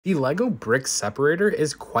The LEGO Brick Separator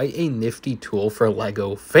is quite a nifty tool for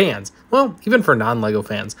LEGO fans. Well, even for non-LEGO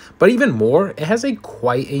fans. But even more, it has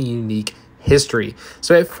quite a unique history.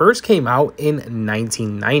 So it first came out in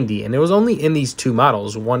 1990, and it was only in these two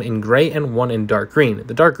models, one in gray and one in dark green.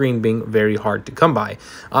 The dark green being very hard to come by.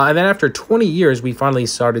 And then after 20 years, we finally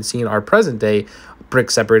started seeing our present day brick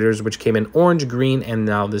separators, which came in orange, green, and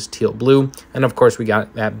now this teal blue. And of course, we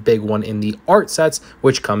got that big one in the art sets,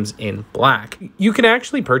 which comes in black. You can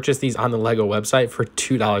actually purchase these on the LEGO website for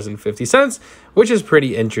 $2.50, which is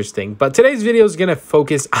pretty interesting. But today's video is going to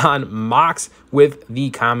focus on MOCs with the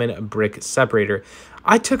common brick separator.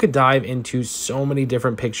 I took a dive into so many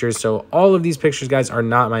different pictures, so all of these pictures, guys, are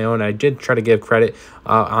not my own. I did try to give credit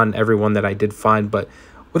on everyone that I did find, but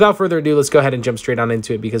without further ado, let's go ahead and jump straight on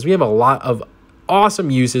into it because we have a lot of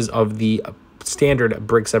awesome uses of the standard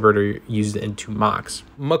brick separator used into MOCs.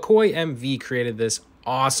 McCoy MV created this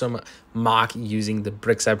awesome MOC using the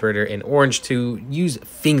brick separator in orange to use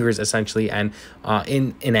fingers essentially and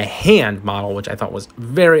in a hand model, which I thought was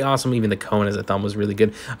very awesome. Even the cone as a thumb was really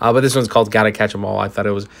good. But this one's called Gotta Catch 'Em All. I thought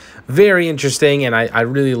it was very interesting, and I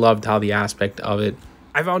really loved how the aspect of it.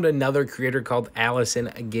 I found another creator called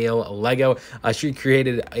Allison Gale Lego. She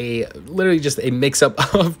created literally just a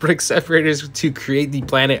mix-up of brick separators to create the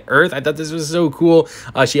planet Earth. I thought this was so cool.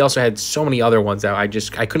 She also had so many other ones that I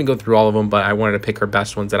couldn't go through all of them, but I wanted to pick her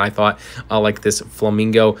best ones that I thought, like this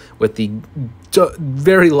flamingo with the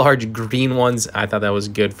very large green ones. I thought that was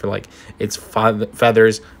good for like its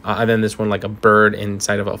feathers. And then this one like a bird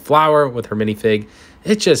inside of a flower with her minifig.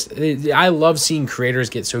 I love seeing creators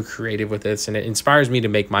get so creative with this, and it inspires me to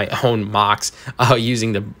make my own MOCs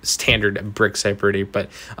using the standard brick separator. But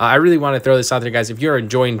I really want to throw this out there, guys. If you're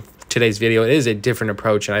enjoying today's video, it is a different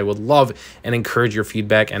approach, and I would love and encourage your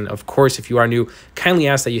feedback. And of course, if you are new, kindly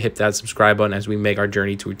ask that you hit that subscribe button as we make our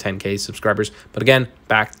journey to 10K subscribers. But again,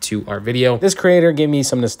 back to our video. This creator gave me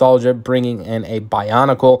some nostalgia bringing in a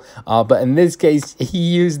Bionicle, but in this case, he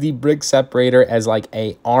used the brick separator as like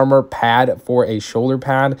a armor pad for a shoulder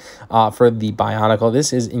pad for the Bionicle.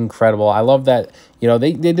 This is incredible. I love that. You know,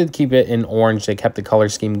 they did keep it in orange. They kept the color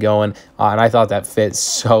scheme going, and I thought that fit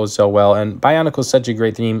so well. And Bionicle is such a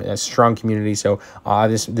great theme, a strong community. So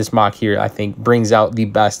this MOC here, I think, brings out the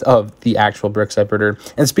best of the actual brick separator.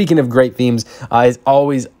 And speaking of great themes, it's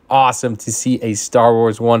always awesome to see a Star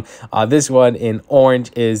Wars one. This one in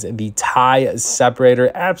orange is the TIE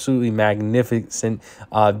separator. Absolutely magnificent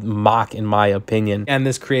MOC in my opinion. And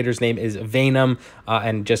this creator's name is Venom,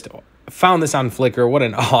 and just found this on Flickr. What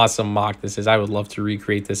an awesome MOC this is. I would love to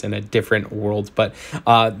recreate this in a different world. But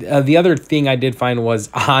the other thing I did find was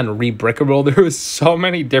on Rebrickable. There was so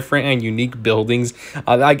many different and unique buildings.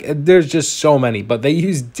 There's just so many, but they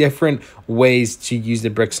use different ways to use the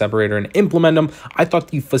brick separator and implement them. I thought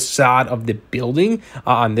the facade of the building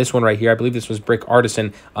on this one right here, I believe this was Brick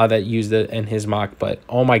Artisan that used it in his MOC, but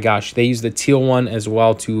oh my gosh, they used the teal one as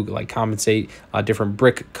well to like compensate different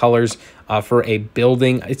brick colors for a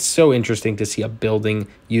building. It's so interesting to see a building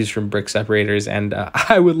used from brick separators, and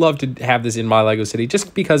I would love to have this in my Lego city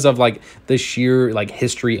just because of like the sheer like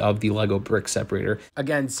history of the LEGO brick separator.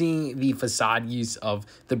 Again, seeing the facade use of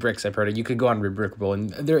the brick separator, you could go on Rebrickable,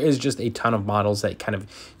 and there is just a ton of models that kind of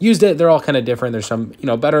used it. They're all kind of different. There's some, you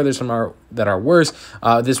know, better. There's some that are worse.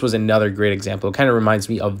 This was another great example. It kind of reminds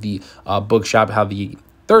me of the bookshop, how the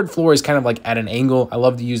third floor is kind of like at an angle. I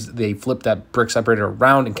love to use, they flip that brick separator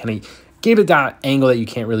around and kind of gave it that angle that you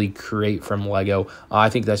can't really create from Lego.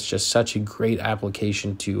 I think that's just such a great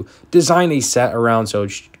application to design a set around. So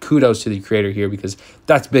kudos to the creator here because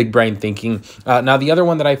that's big brain thinking. Now, the other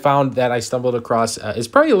one that I found that I stumbled across is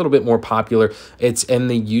probably a little bit more popular. It's in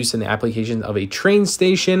the use and the application of a train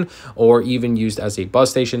station or even used as a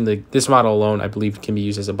bus station. This model alone, I believe, can be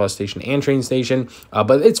used as a bus station and train station,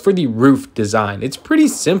 but it's for the roof design. It's pretty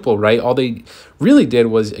simple, right? All they really did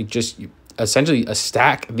was just essentially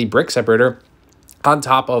stack the brick separator on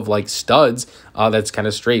top of like studs that's kind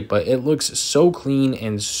of straight, but it looks so clean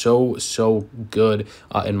and so good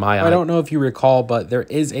in my eye. I don't know if you recall, but there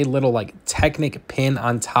is a little like Technic pin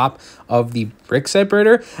on top of the brick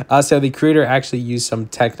separator, so the creator actually used some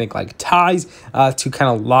Technic like ties to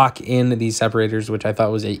kind of lock in these separators, which I thought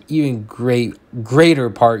was a even greater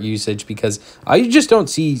part usage because you just don't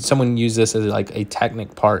see someone use this as like a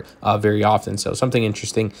Technic part very often. So something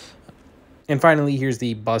interesting. And finally, here's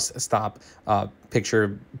the bus stop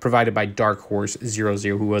picture provided by Dark Horse 00,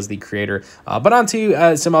 who was the creator. But on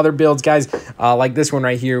to some other builds, guys, like this one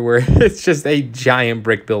right here, where it's just a giant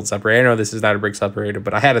brick build separator. I know this is not a brick separator,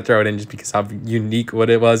 but I had to throw it in just because how unique what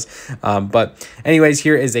it was. But anyways,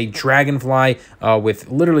 here is a dragonfly with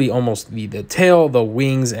literally almost the tail, the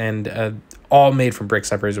wings, and all made from brick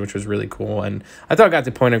separators, which was really cool. And I thought I got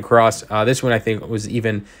the point across. This one I think was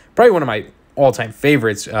even probably one of my all-time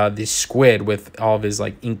favorites, the squid with all of his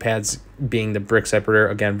like ink pads being the brick separator.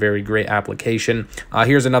 Again, very great application.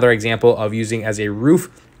 Here's another example of using as a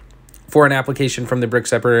roof for an application from the brick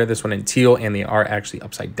separator. This one in teal, and they are actually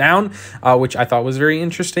upside down, which I thought was very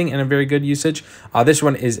interesting and a very good usage. This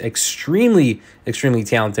one is extremely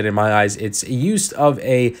talented in my eyes. It's use of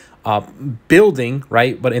a building,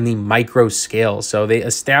 right, but in the micro scale. So they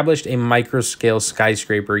established a micro scale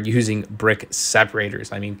skyscraper using brick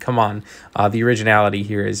separators. I mean, come on, the originality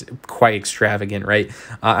here is quite extravagant, right?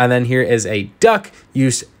 And then here is a duck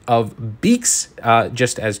use of beaks,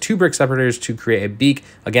 just as 2 brick separators to create a beak.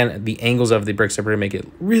 Again, the angles of the brick separator make it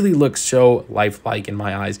really look so lifelike in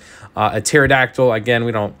my eyes. A pterodactyl, again,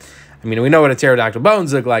 we know what a pterodactyl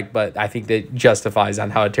bones look like, but I think that justifies on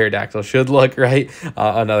how a pterodactyl should look, right?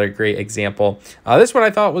 Another great example. This one I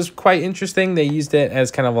thought was quite interesting. They used it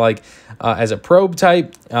as kind of like as a probe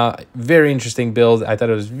type. Very interesting build. I thought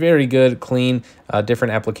it was very good, clean,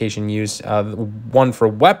 different application use. One for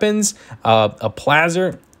weapons, a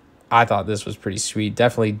plazer. I thought this was pretty sweet.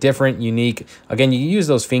 Definitely different, unique. Again, you use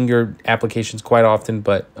those finger applications quite often,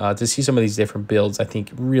 but to see some of these different builds, I think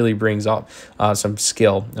really brings up some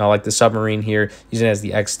skill. Like the submarine here, using it as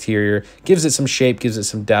the exterior, gives it some shape, gives it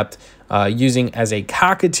some depth. Using as a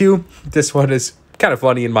cockatoo, this one is kind of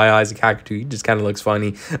funny in my eyes. A cockatoo, he just kind of looks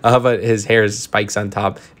funny, but his hair is spikes on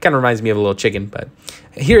top. It kind of reminds me of a little chicken. But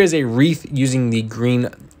here is a wreath using the green,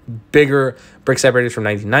 bigger brick separators from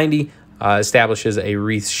 1990. Establishes a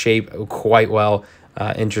wreath shape quite well.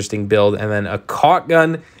 Interesting build. And then a caulk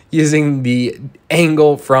gun using the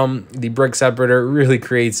angle from the brick separator really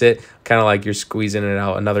creates it kind of like you're squeezing it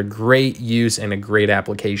out. Another great use and a great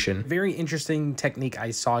application. Very interesting technique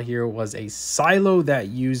I saw here was a silo that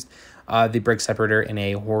used the brick separator in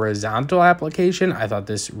a horizontal application. I thought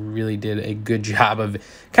this really did a good job of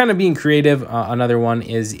kind of being creative. Another one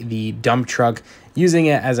is the dump truck, using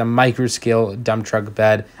it as a micro scale dump truck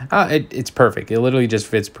bed. It's perfect. It literally just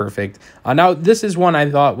fits perfect. Now this is one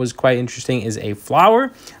I thought was quite interesting, is a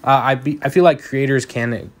flower. I feel like creators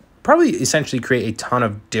can probably essentially create a ton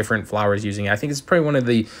of different flowers using it. I think it's probably one of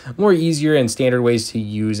the more easier and standard ways to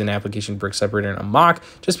use an application brick separator in a MOC,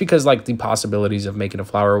 just because like the possibilities of making a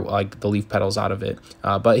flower, like the leaf petals out of it.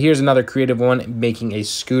 But here's another creative one, making a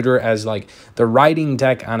scooter as like the riding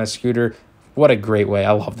deck on a scooter. What a great way.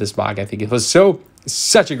 I love this MOC. I think it was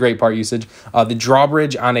such a great part usage. The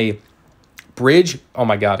drawbridge on a bridge. Oh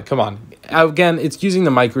my God, come on. Again, it's using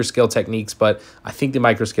the micro scale techniques, but I think the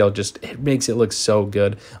micro scale it makes it look so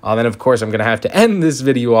good. Then of course I'm gonna have to end this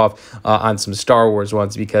video off on some Star Wars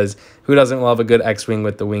ones, because who doesn't love a good X-wing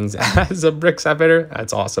with the wings as a brick separator?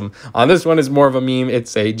 That's awesome. This one is more of a meme.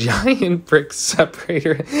 It's a giant brick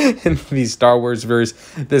separator in the Star Wars verse.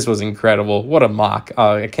 This was incredible. What a MOC.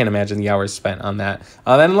 I can't imagine the hours spent on that.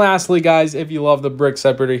 Then lastly, guys, if you love the brick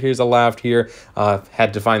separator, here's a laugh here.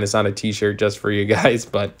 Had to find this on a t-shirt just for you guys,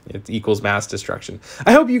 but it equals mass destruction.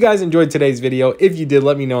 I hope you guys enjoyed today's video. If you did,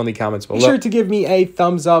 let me know in the comments below. Be sure to give me a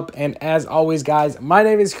thumbs up, and as always, guys, my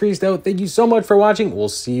name is Cristo. Thank you so much for watching. We'll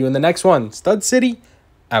see you in the next one. Stud City,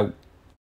 out.